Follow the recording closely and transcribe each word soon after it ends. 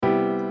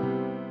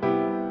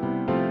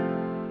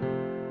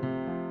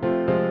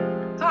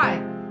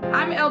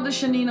I'm Elder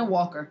Shanina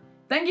Walker.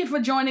 Thank you for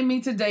joining me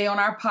today on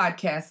our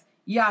podcast,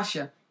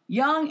 Yasha,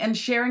 Young and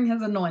Sharing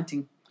His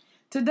Anointing.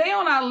 Today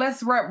on our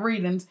Let's Rep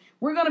readings,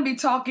 we're going to be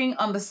talking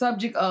on the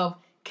subject of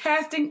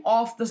casting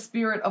off the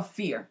spirit of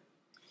fear.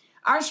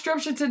 Our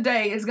scripture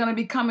today is going to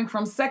be coming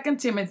from 2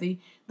 Timothy,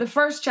 the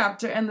 1st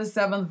chapter and the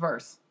 7th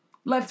verse.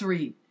 Let's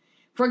read.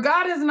 For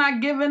God has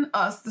not given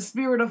us the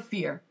spirit of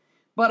fear,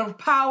 but of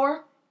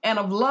power and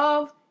of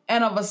love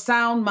and of a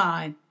sound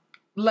mind.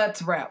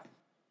 Let's rep.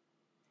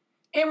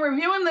 In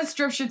reviewing the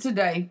scripture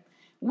today,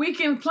 we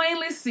can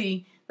plainly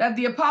see that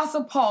the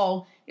Apostle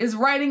Paul is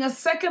writing a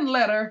second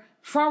letter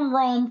from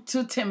Rome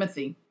to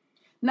Timothy.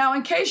 Now,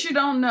 in case you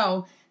don't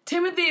know,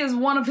 Timothy is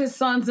one of his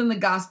sons in the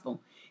gospel.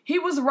 He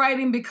was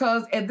writing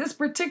because at this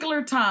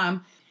particular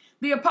time,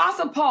 the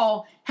Apostle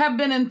Paul had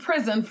been in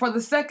prison for the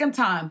second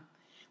time.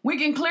 We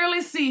can clearly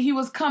see he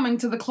was coming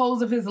to the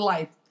close of his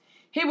life.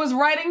 He was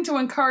writing to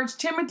encourage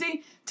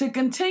Timothy to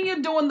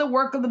continue doing the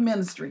work of the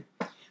ministry.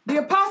 The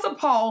Apostle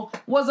Paul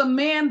was a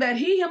man that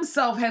he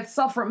himself had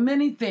suffered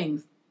many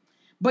things,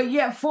 but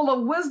yet full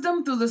of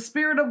wisdom through the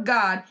Spirit of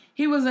God,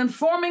 he was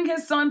informing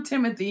his son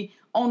Timothy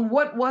on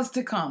what was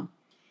to come.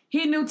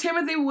 He knew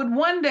Timothy would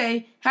one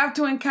day have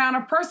to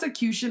encounter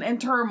persecution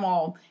and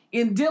turmoil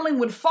in dealing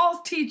with false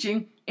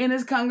teaching in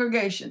his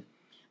congregation.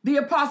 The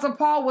Apostle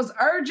Paul was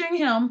urging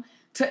him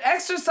to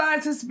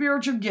exercise his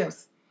spiritual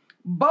gifts,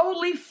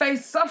 boldly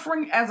face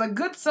suffering as a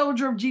good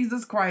soldier of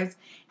Jesus Christ,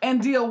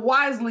 and deal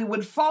wisely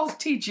with false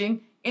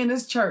teaching in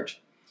his church.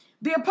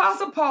 The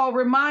Apostle Paul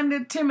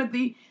reminded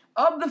Timothy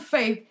of the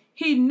faith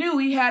he knew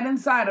he had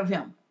inside of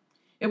him.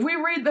 If we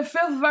read the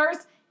 5th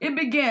verse, it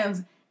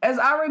begins, as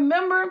I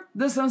remember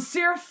the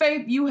sincere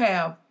faith you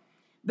have,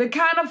 the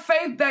kind of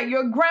faith that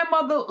your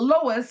grandmother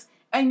Lois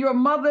and your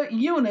mother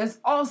Eunice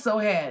also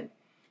had.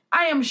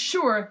 I am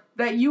sure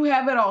that you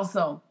have it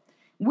also.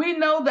 We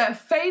know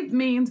that faith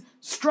means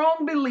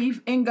strong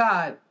belief in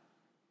God,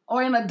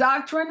 or in a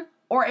doctrine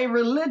or a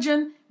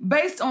religion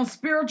based on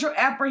spiritual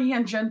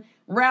apprehension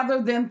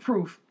rather than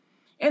proof.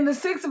 In the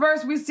 6th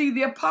verse, we see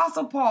the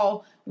Apostle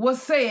Paul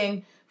was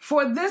saying,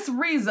 for this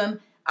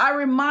reason, I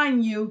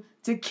remind you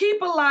to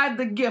keep alive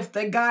the gift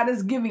that God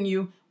is giving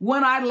you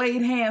when I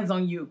laid hands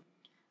on you.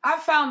 I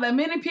found that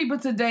many people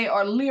today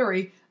are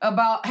leery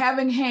about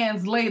having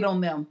hands laid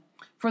on them.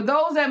 For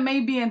those that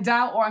may be in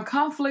doubt or in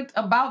conflict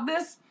about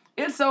this,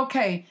 it's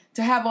okay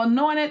to have an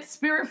anointed,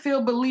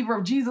 spirit-filled believer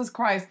of Jesus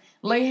Christ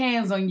lay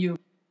hands on you.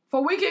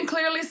 For we can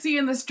clearly see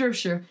in the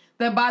scripture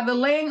that by the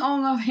laying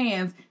on of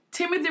hands,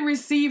 Timothy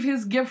received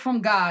his gift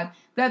from God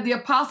that the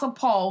Apostle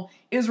Paul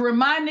is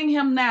reminding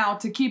him now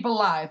to keep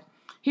alive.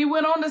 He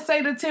went on to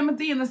say to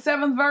Timothy in the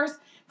 7th verse,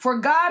 for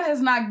God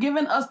has not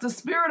given us the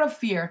spirit of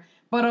fear,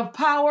 but of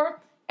power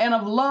and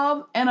of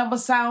love and of a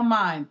sound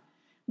mind.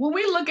 When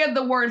we look at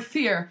the word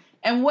fear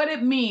and what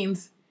it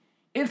means,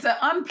 it's an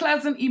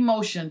unpleasant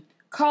emotion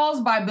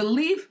caused by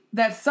belief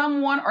that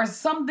someone or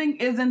something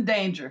is in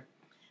danger,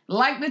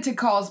 likely to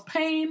cause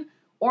pain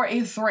or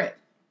a threat.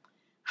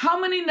 How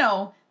many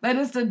know that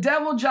it's the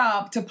devil's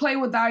job to play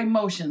with our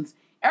emotions?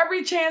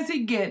 Every chance he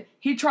gets,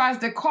 he tries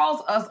to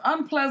cause us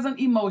unpleasant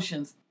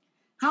emotions.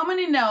 How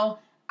many know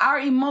our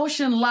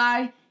emotions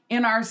lie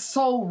in our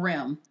soul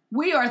realm?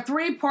 We are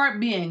 3-part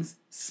beings,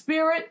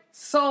 spirit,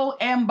 soul,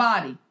 and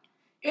body.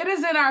 It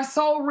is in our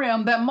soul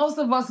realm that most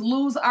of us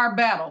lose our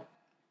battle.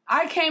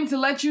 I came to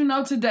let you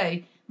know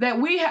today that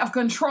we have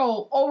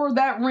control over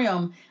that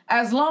realm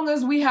as long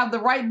as we have the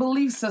right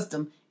belief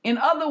system. In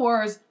other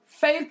words,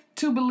 faith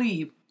to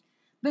believe.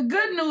 The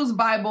Good News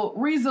Bible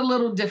reads a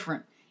little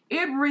different.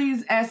 It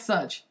reads as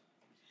such.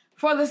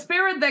 For the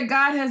spirit that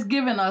God has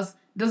given us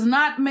does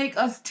not make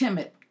us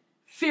timid,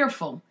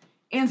 fearful.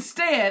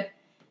 Instead,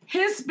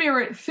 his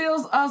spirit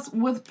fills us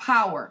with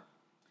power.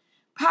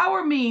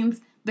 Power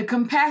means the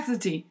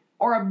capacity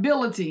or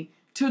ability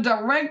to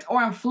direct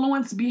or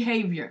influence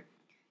behavior.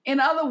 In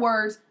other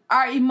words,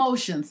 our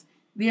emotions,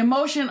 the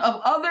emotion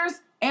of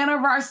others and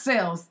of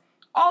ourselves,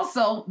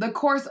 also the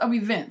course of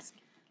events.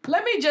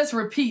 Let me just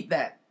repeat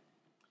that.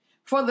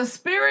 For the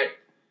spirit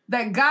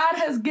that God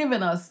has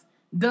given us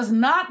does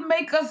not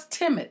make us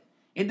timid.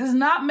 It does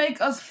not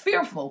make us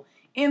fearful.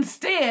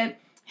 Instead,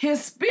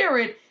 his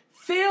spirit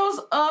fills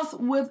us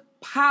with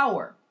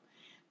power.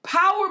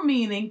 Power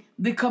meaning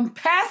the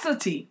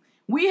capacity.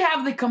 We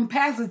have the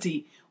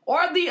capacity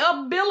or the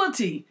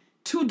ability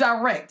to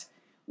direct.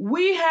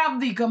 We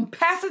have the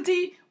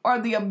capacity or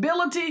the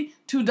ability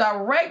to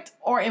direct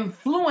or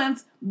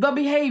influence the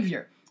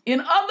behavior.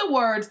 In other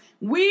words,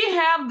 we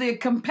have the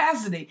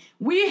capacity,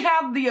 we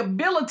have the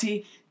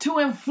ability to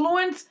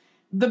influence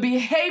the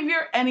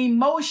behavior and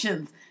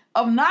emotions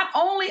of not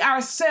only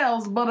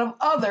ourselves, but of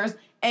others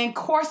and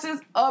courses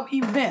of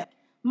events.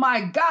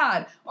 My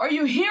God, are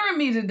you hearing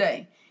me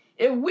today?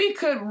 If we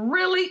could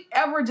really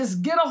ever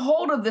just get a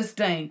hold of this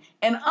thing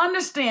and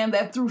understand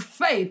that through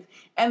faith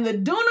and the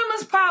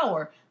dunamis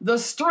power, the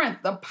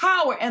strength, the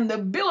power, and the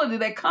ability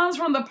that comes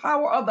from the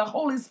power of the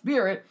Holy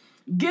Spirit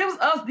gives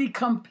us the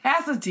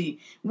capacity.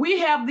 We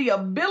have the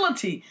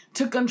ability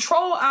to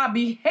control our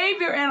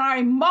behavior and our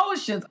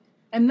emotions.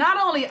 And not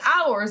only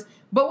ours,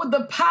 but with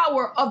the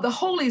power of the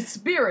Holy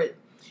Spirit.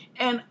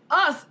 And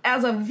us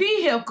as a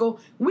vehicle,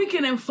 we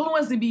can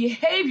influence the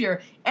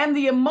behavior and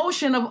the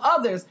emotion of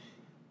others.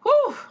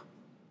 Whew!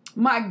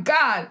 My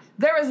God,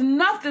 there is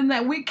nothing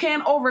that we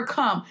can't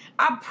overcome.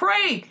 I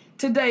pray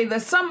today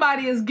that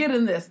somebody is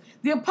getting this.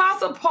 The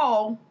Apostle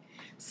Paul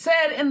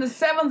said in the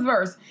 7th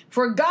verse,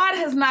 "For God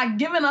has not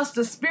given us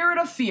the spirit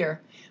of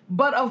fear,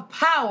 but of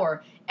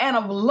power and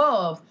of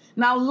love."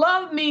 Now,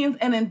 love means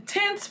an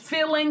intense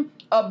feeling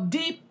of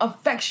deep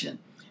affection.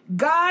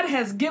 God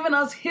has given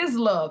us his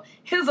love,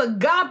 his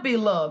agape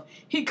love.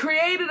 He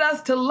created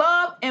us to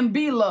love and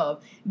be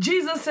loved.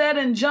 Jesus said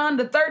in John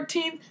the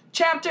 13th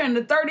chapter and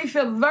the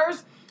 35th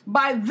verse,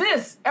 "By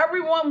this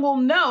everyone will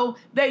know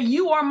that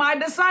you are my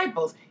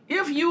disciples,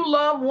 if you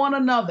love one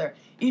another."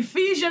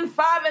 Ephesians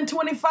 5 and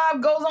 25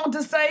 goes on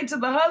to say to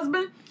the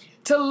husband,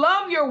 to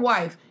love your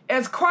wife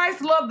as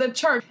Christ loved the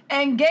church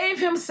and gave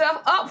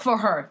himself up for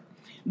her.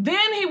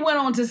 Then he went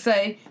on to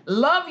say,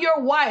 love your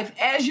wife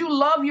as you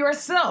love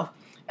yourself.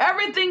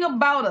 Everything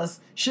about us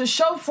should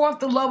show forth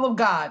the love of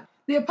God.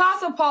 The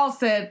Apostle Paul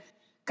said,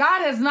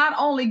 God has not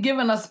only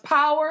given us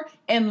power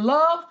and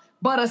love,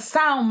 but a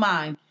sound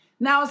mind.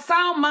 Now, a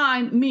sound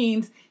mind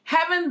means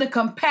having the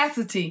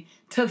capacity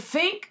to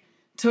think,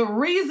 to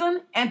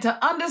reason, and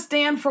to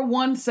understand for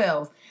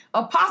oneself.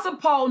 Apostle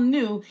Paul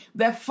knew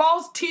that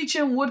false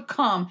teaching would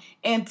come,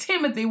 and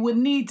Timothy would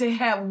need to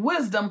have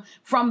wisdom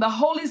from the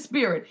Holy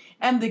Spirit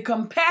and the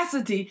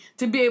capacity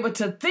to be able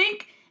to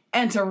think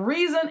and to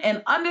reason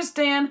and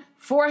understand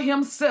for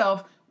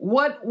himself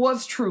what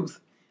was truth.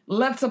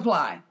 Let's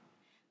apply.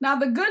 Now,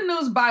 the Good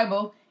News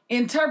Bible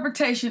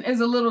interpretation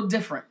is a little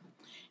different.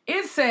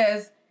 It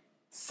says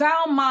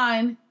sound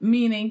mind,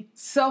 meaning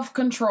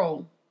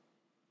self-control,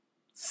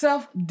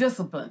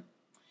 self-discipline.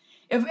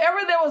 If ever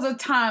there was a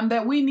time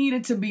that we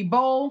needed to be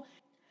bold,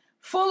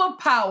 full of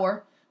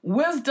power,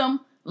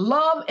 wisdom,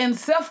 love, and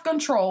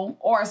self-control,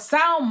 or a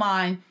sound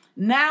mind,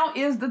 now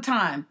is the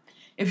time.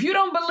 If you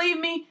don't believe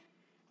me,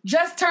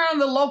 just turn on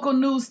the local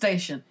news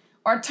station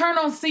or turn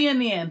on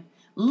CNN.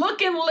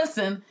 Look and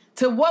listen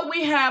to what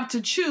we have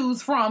to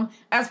choose from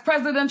as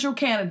presidential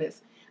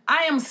candidates.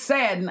 I am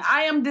saddened.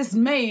 I am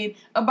dismayed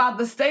about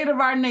the state of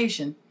our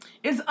nation.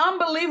 It's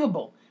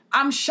unbelievable.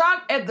 I'm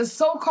shocked at the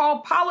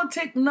so-called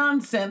politic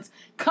nonsense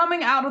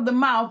coming out of the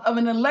mouth of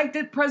an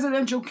elected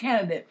presidential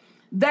candidate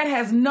that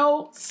has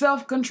no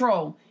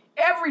self-control.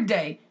 Every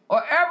day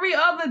or every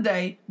other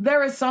day,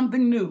 there is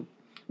something new.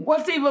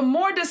 What's even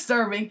more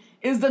disturbing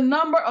is the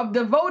number of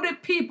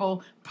devoted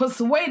people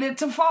persuaded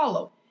to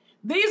follow.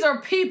 These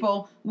are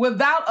people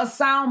without a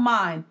sound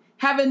mind,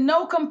 having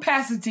no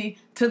capacity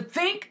to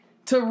think,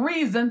 to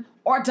reason,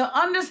 or to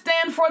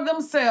understand for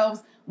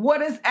themselves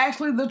what is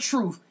actually the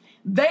truth.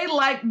 They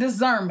lack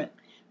discernment.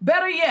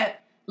 Better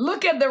yet,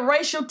 look at the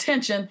racial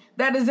tension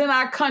that is in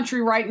our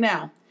country right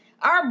now.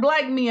 Our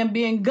black men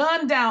being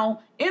gunned down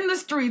in the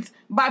streets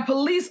by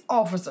police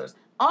officers.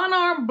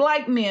 Unarmed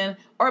black men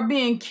are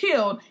being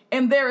killed,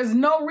 and there is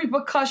no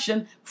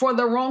repercussion for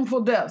the wrongful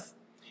deaths.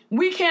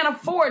 We can't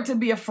afford to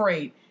be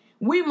afraid.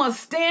 We must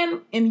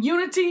stand in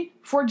unity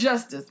for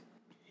justice.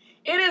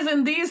 It is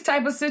in these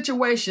type of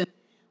situations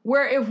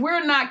where if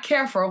we're not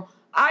careful,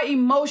 our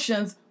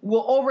emotions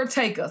will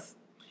overtake us.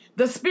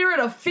 The spirit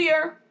of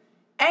fear,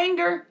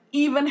 anger,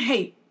 even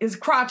hate is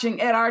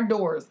crouching at our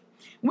doors.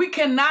 We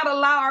cannot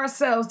allow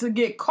ourselves to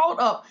get caught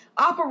up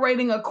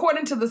operating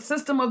according to the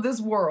system of this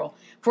world,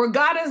 for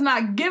God has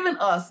not given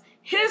us,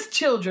 his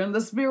children,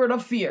 the spirit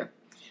of fear.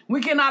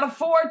 We cannot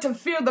afford to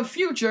fear the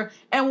future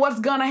and what's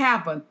going to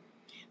happen.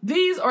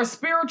 These are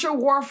spiritual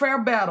warfare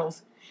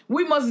battles.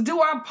 We must do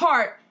our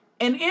part,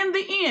 and in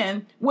the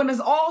end, when it's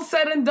all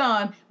said and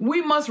done,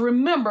 we must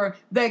remember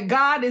that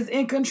God is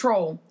in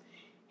control.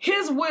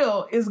 His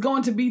will is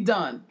going to be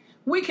done.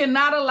 We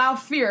cannot allow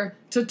fear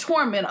to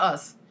torment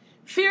us.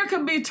 Fear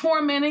can be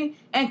tormenting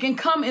and can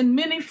come in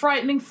many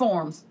frightening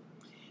forms.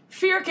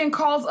 Fear can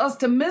cause us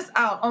to miss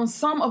out on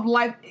some of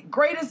life's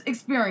greatest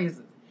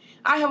experiences.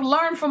 I have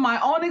learned from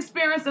my own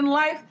experience in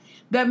life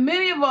that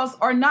many of us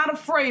are not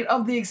afraid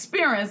of the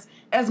experience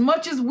as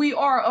much as we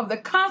are of the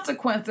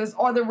consequences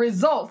or the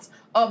results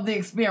of the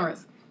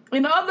experience.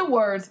 In other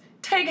words,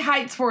 take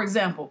heights, for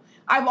example.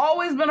 I've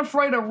always been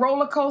afraid of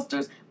roller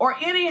coasters or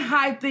any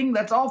high thing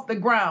that's off the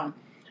ground.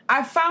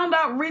 I found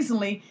out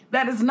recently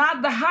that it's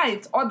not the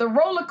heights or the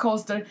roller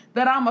coaster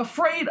that I'm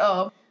afraid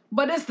of,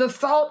 but it's the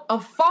thought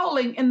of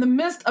falling in the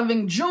midst of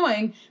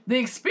enjoying the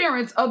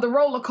experience of the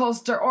roller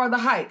coaster or the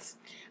heights.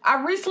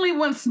 I recently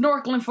went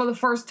snorkeling for the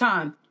first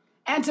time,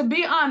 and to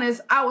be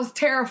honest, I was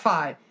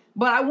terrified,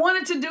 but I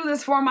wanted to do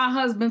this for my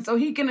husband so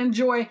he can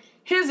enjoy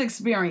his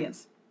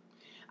experience.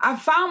 I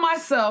found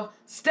myself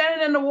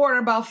standing in the water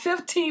about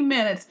 15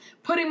 minutes,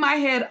 putting my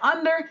head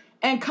under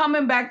and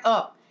coming back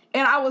up,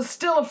 and I was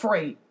still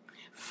afraid.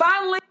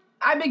 Finally,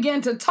 I began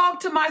to talk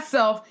to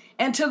myself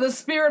and to the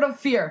spirit of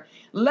fear,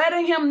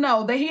 letting him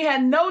know that he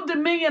had no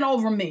dominion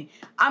over me.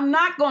 I'm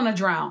not going to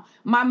drown.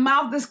 My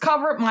mouth is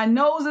covered. My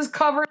nose is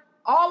covered.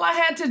 All I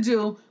had to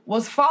do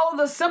was follow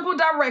the simple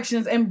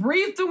directions and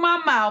breathe through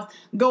my mouth,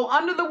 go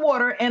under the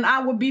water, and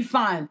I would be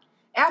fine.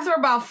 After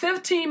about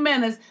 15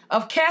 minutes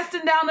of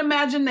casting down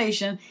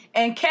imagination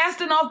and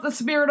casting off the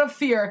spirit of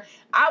fear,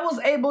 I was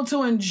able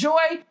to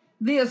enjoy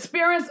the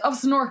experience of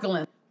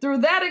snorkeling. Through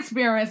that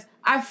experience,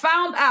 I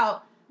found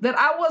out that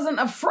I wasn't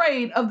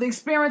afraid of the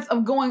experience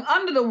of going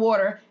under the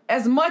water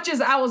as much as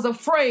I was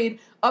afraid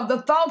of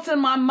the thoughts in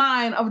my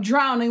mind of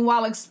drowning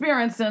while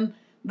experiencing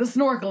the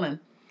snorkeling.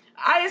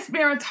 I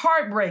experienced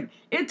heartbreak.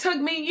 It took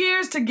me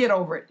years to get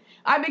over it.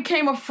 I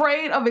became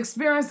afraid of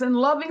experiencing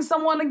loving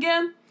someone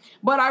again,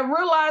 but I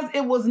realized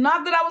it was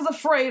not that I was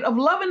afraid of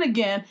loving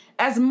again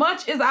as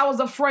much as I was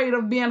afraid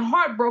of being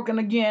heartbroken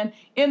again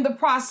in the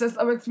process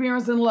of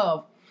experiencing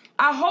love.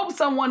 I hope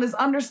someone is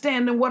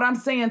understanding what I'm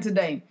saying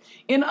today.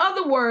 In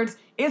other words,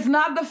 it's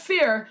not the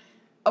fear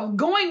of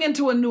going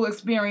into a new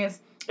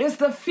experience. It's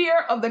the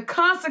fear of the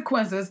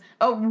consequences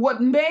of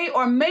what may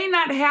or may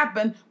not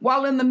happen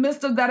while in the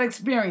midst of that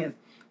experience.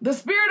 The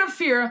spirit of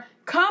fear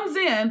comes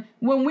in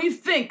when we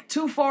think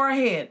too far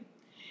ahead.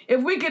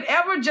 If we could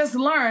ever just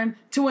learn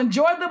to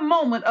enjoy the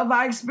moment of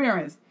our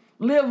experience,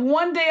 live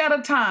one day at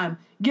a time,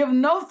 give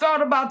no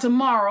thought about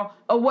tomorrow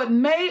or what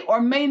may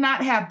or may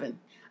not happen.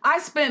 I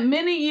spent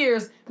many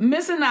years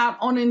missing out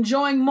on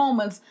enjoying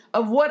moments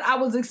of what I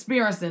was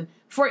experiencing.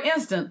 For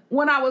instance,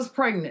 when I was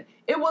pregnant,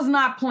 it was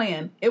not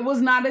planned. It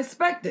was not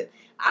expected.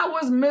 I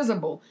was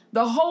miserable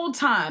the whole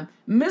time,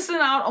 missing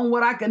out on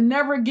what I could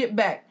never get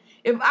back.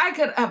 If I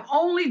could have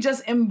only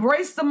just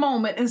embraced the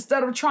moment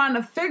instead of trying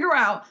to figure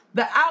out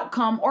the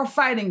outcome or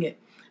fighting it.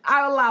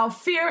 I allow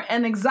fear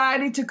and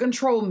anxiety to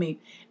control me,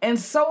 and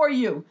so are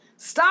you.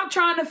 Stop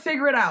trying to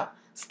figure it out.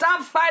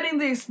 Stop fighting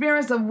the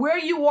experience of where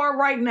you are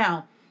right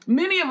now.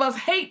 Many of us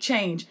hate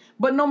change,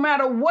 but no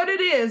matter what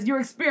it is you're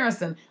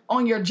experiencing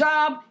on your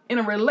job, in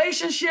a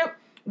relationship,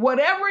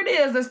 whatever it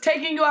is that's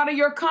taking you out of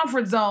your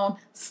comfort zone,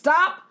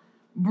 stop,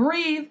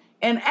 breathe,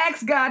 and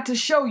ask God to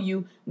show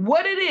you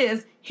what it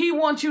is He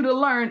wants you to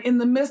learn in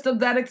the midst of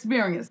that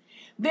experience.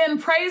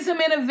 Then praise Him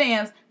in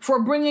advance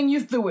for bringing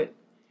you through it.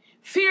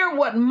 Fear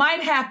what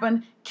might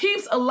happen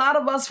keeps a lot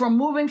of us from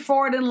moving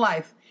forward in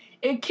life.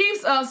 It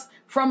keeps us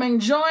from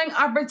enjoying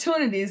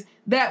opportunities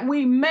that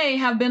we may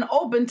have been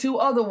open to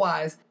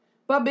otherwise.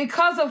 But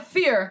because of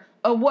fear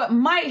of what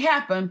might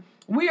happen,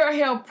 we are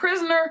held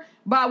prisoner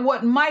by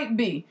what might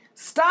be.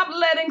 Stop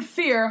letting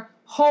fear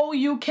hold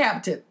you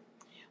captive.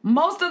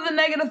 Most of the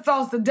negative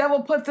thoughts the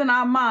devil puts in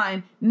our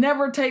mind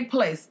never take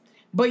place,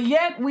 but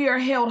yet we are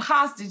held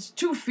hostage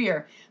to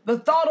fear, the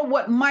thought of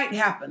what might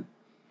happen.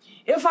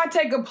 If I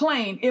take a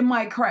plane, it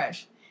might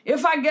crash.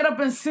 If I get up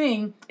and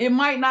sing, it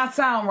might not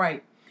sound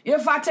right.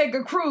 If I take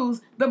a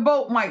cruise, the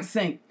boat might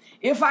sink.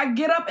 If I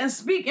get up and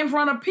speak in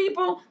front of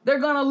people, they're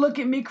going to look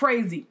at me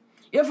crazy.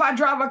 If I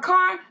drive a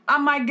car, I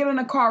might get in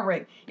a car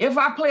wreck. If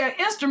I play an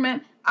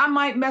instrument, I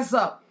might mess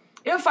up.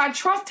 If I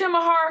trust him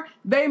or her,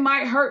 they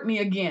might hurt me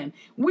again.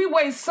 We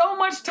waste so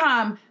much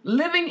time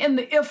living in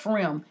the if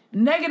realm,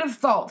 negative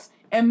thoughts,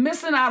 and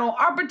missing out on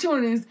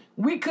opportunities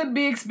we could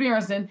be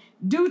experiencing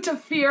due to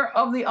fear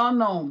of the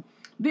unknown.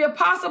 The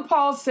Apostle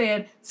Paul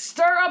said,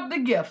 stir up the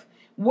gift.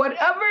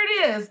 Whatever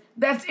it is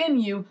that's in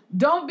you,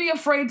 don't be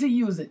afraid to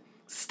use it.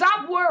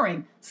 Stop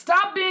worrying.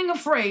 Stop being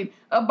afraid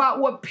about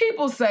what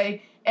people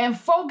say and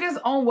focus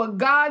on what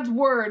God's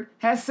word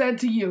has said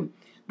to you.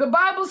 The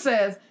Bible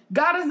says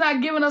God has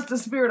not given us the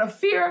spirit of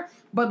fear,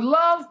 but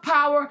love,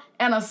 power,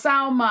 and a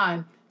sound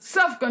mind,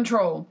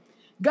 self-control.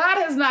 God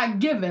has not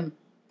given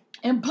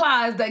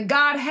implies that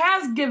God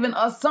has given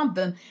us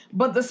something,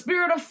 but the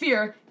spirit of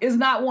fear is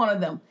not one of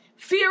them.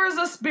 Fear is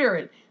a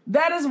spirit.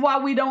 That is why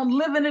we don't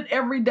live in it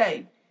every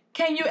day.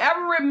 Can you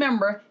ever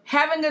remember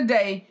having a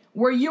day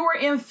where you were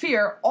in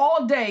fear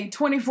all day,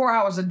 24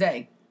 hours a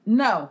day?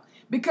 No,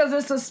 because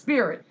it's a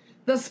spirit.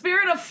 The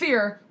spirit of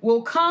fear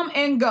will come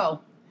and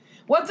go.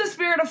 What the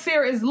spirit of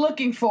fear is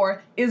looking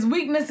for is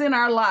weakness in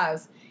our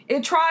lives.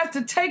 It tries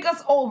to take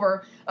us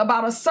over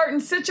about a certain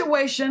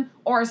situation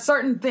or a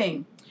certain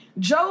thing.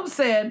 Job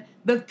said,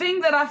 the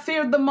thing that I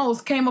feared the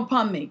most came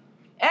upon me.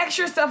 Ask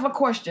yourself a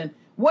question.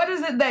 What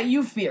is it that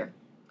you fear?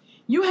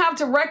 You have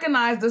to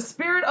recognize the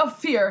spirit of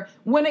fear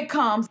when it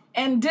comes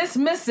and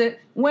dismiss it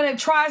when it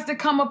tries to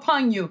come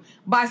upon you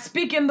by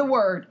speaking the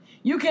word.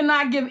 You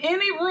cannot give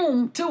any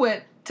room to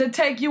it to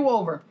take you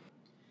over.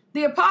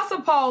 The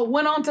Apostle Paul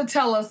went on to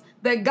tell us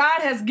that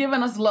God has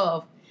given us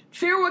love.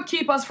 Fear will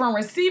keep us from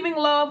receiving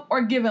love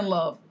or giving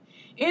love.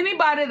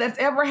 Anybody that's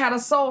ever had a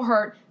soul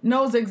hurt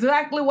knows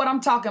exactly what I'm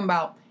talking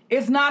about.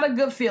 It's not a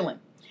good feeling.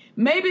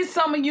 Maybe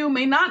some of you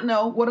may not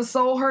know what a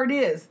soul hurt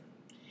is.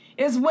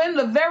 It's when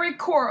the very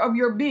core of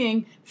your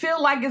being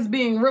feel like it's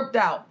being ripped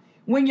out.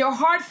 When your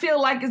heart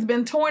feel like it's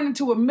been torn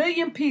into a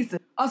million pieces.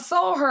 A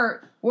soul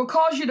hurt will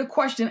cause you to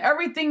question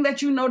everything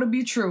that you know to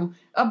be true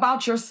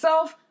about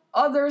yourself,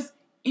 others,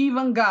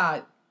 even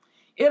God.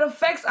 It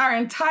affects our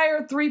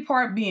entire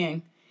three-part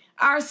being,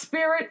 our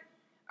spirit,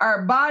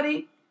 our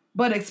body,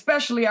 but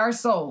especially our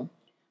soul,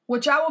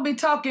 which I will be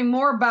talking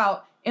more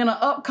about in an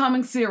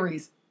upcoming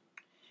series.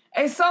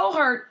 A soul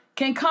hurt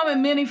can come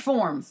in many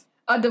forms: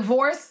 a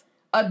divorce,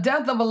 a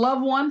death of a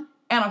loved one,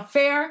 an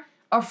affair,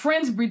 a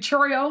friend's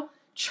betrayal,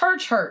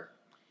 church hurt.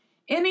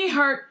 Any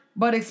hurt,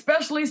 but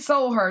especially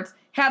soul hurts,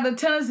 have the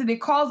tendency to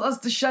cause us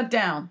to shut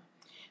down.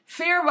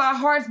 Fear of our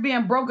hearts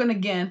being broken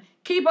again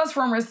keep us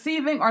from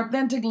receiving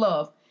authentic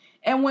love.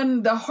 And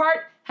when the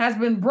heart has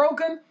been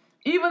broken,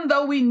 even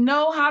though we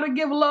know how to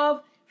give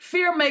love,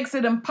 fear makes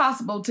it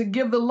impossible to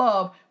give the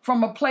love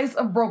from a place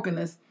of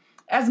brokenness.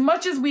 As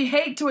much as we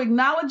hate to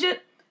acknowledge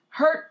it,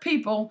 hurt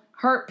people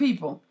hurt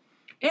people.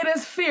 It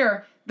is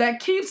fear that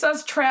keeps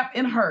us trapped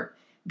in hurt.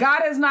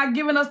 God has not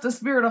given us the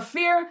spirit of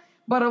fear,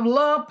 but of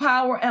love,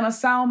 power, and a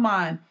sound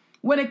mind.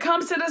 When it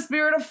comes to the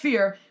spirit of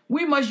fear,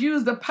 we must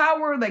use the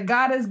power that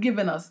God has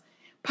given us.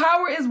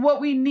 Power is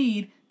what we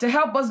need to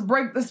help us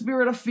break the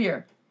spirit of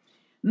fear.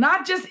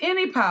 Not just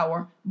any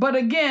power, but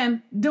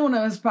again,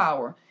 dunamis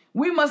power.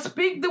 We must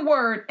speak the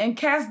word and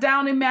cast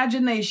down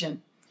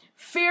imagination.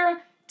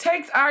 Fear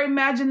takes our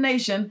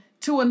imagination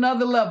to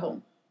another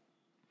level.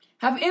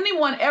 Have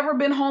anyone ever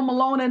been home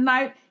alone at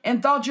night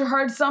and thought you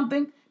heard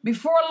something?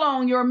 Before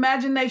long, your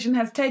imagination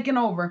has taken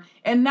over,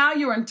 and now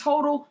you're in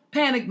total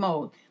panic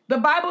mode. The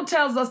Bible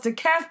tells us to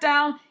cast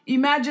down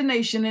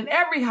imagination and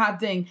every high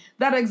thing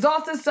that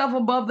exalts itself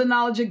above the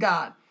knowledge of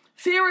God.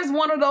 Fear is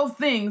one of those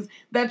things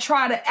that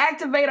try to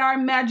activate our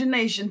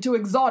imagination to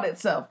exalt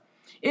itself.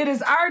 It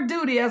is our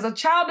duty as a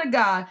child of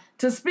God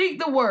to speak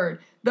the word.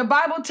 The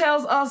Bible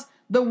tells us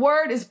the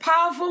word is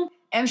powerful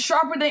and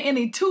sharper than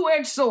any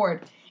two-edged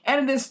sword.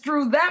 And it is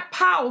through that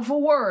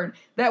powerful word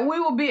that we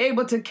will be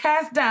able to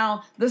cast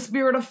down the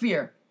spirit of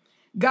fear.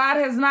 God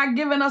has not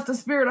given us the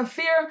spirit of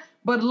fear,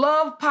 but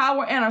love,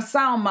 power, and a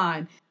sound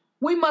mind.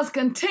 We must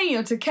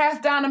continue to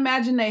cast down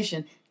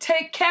imagination,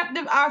 take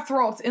captive our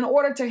thoughts in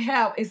order to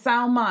have a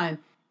sound mind.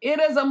 It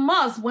is a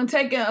must when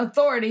taking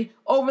authority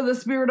over the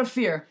spirit of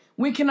fear.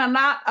 We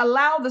cannot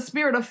allow the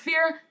spirit of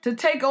fear to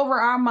take over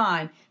our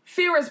mind.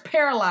 Fear is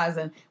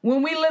paralyzing.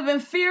 When we live in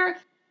fear,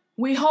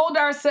 we hold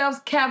ourselves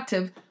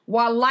captive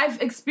while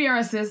life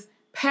experiences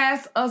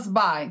pass us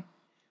by.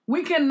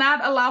 We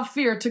cannot allow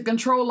fear to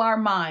control our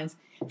minds.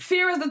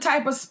 Fear is the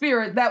type of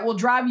spirit that will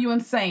drive you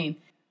insane.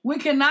 We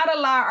cannot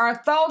allow our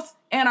thoughts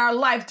and our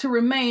life to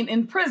remain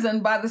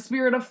imprisoned by the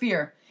spirit of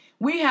fear.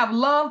 We have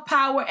love,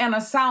 power, and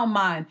a sound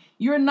mind.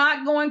 You're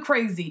not going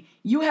crazy.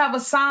 You have a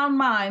sound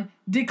mind.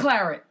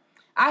 Declare it.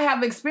 I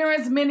have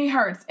experienced many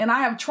hurts, and I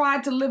have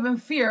tried to live in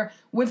fear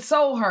with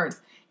soul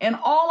hurts. And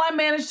all I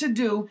managed to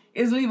do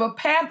is leave a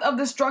path of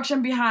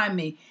destruction behind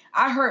me.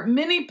 I hurt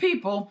many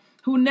people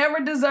who never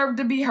deserved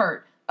to be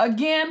hurt.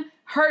 Again,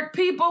 hurt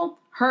people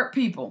hurt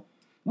people.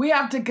 We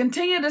have to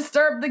continue to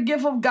stir up the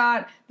gift of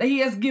God that He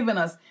has given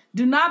us.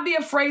 Do not be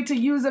afraid to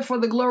use it for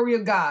the glory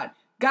of God.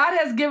 God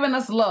has given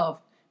us love.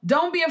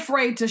 Don't be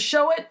afraid to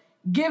show it,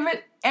 give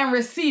it, and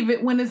receive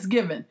it when it's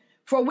given.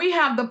 For we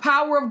have the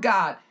power of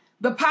God,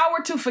 the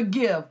power to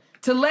forgive,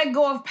 to let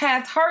go of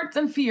past hurts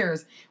and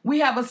fears. We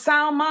have a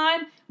sound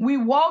mind. We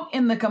walk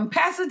in the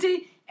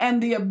capacity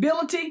and the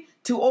ability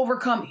to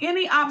overcome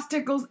any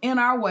obstacles in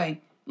our way.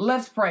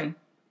 Let's pray.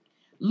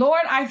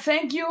 Lord, I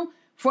thank you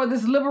for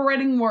this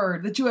liberating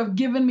word that you have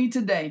given me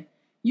today.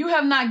 You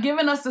have not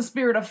given us the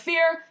spirit of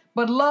fear,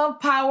 but love,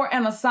 power,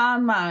 and a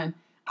sound mind.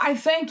 I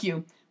thank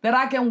you that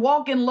I can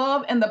walk in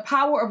love and the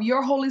power of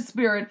your Holy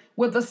Spirit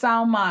with a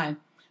sound mind.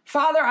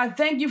 Father, I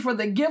thank you for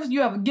the gifts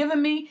you have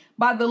given me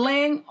by the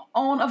laying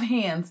on of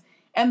hands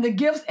and the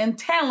gifts and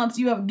talents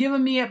you have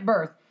given me at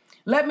birth.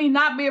 Let me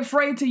not be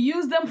afraid to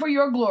use them for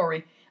your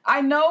glory.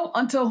 I know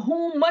unto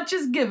whom much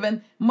is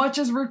given, much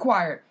is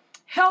required.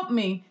 Help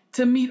me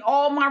to meet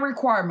all my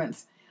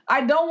requirements.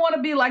 I don't want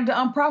to be like the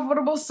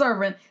unprofitable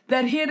servant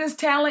that hid his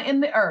talent in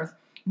the earth.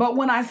 But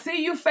when I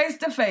see you face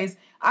to face,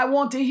 I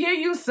want to hear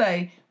you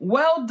say,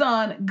 "Well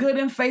done, good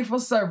and faithful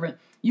servant.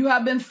 You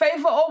have been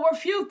faithful over a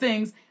few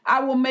things.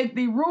 I will make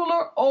thee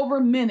ruler over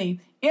many.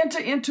 Enter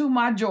into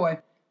my joy."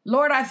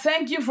 Lord, I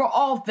thank you for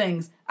all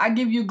things. I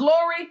give you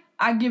glory.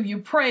 I give you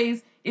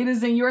praise. It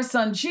is in your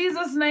Son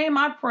Jesus' name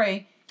I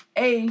pray.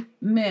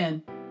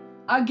 Amen.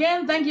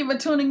 Again, thank you for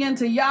tuning in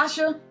to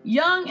Yasha,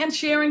 Young and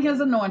Sharing His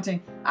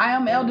Anointing. I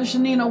am Elder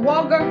Shanina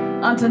Walker.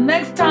 Until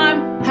next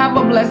time, have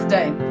a blessed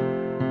day.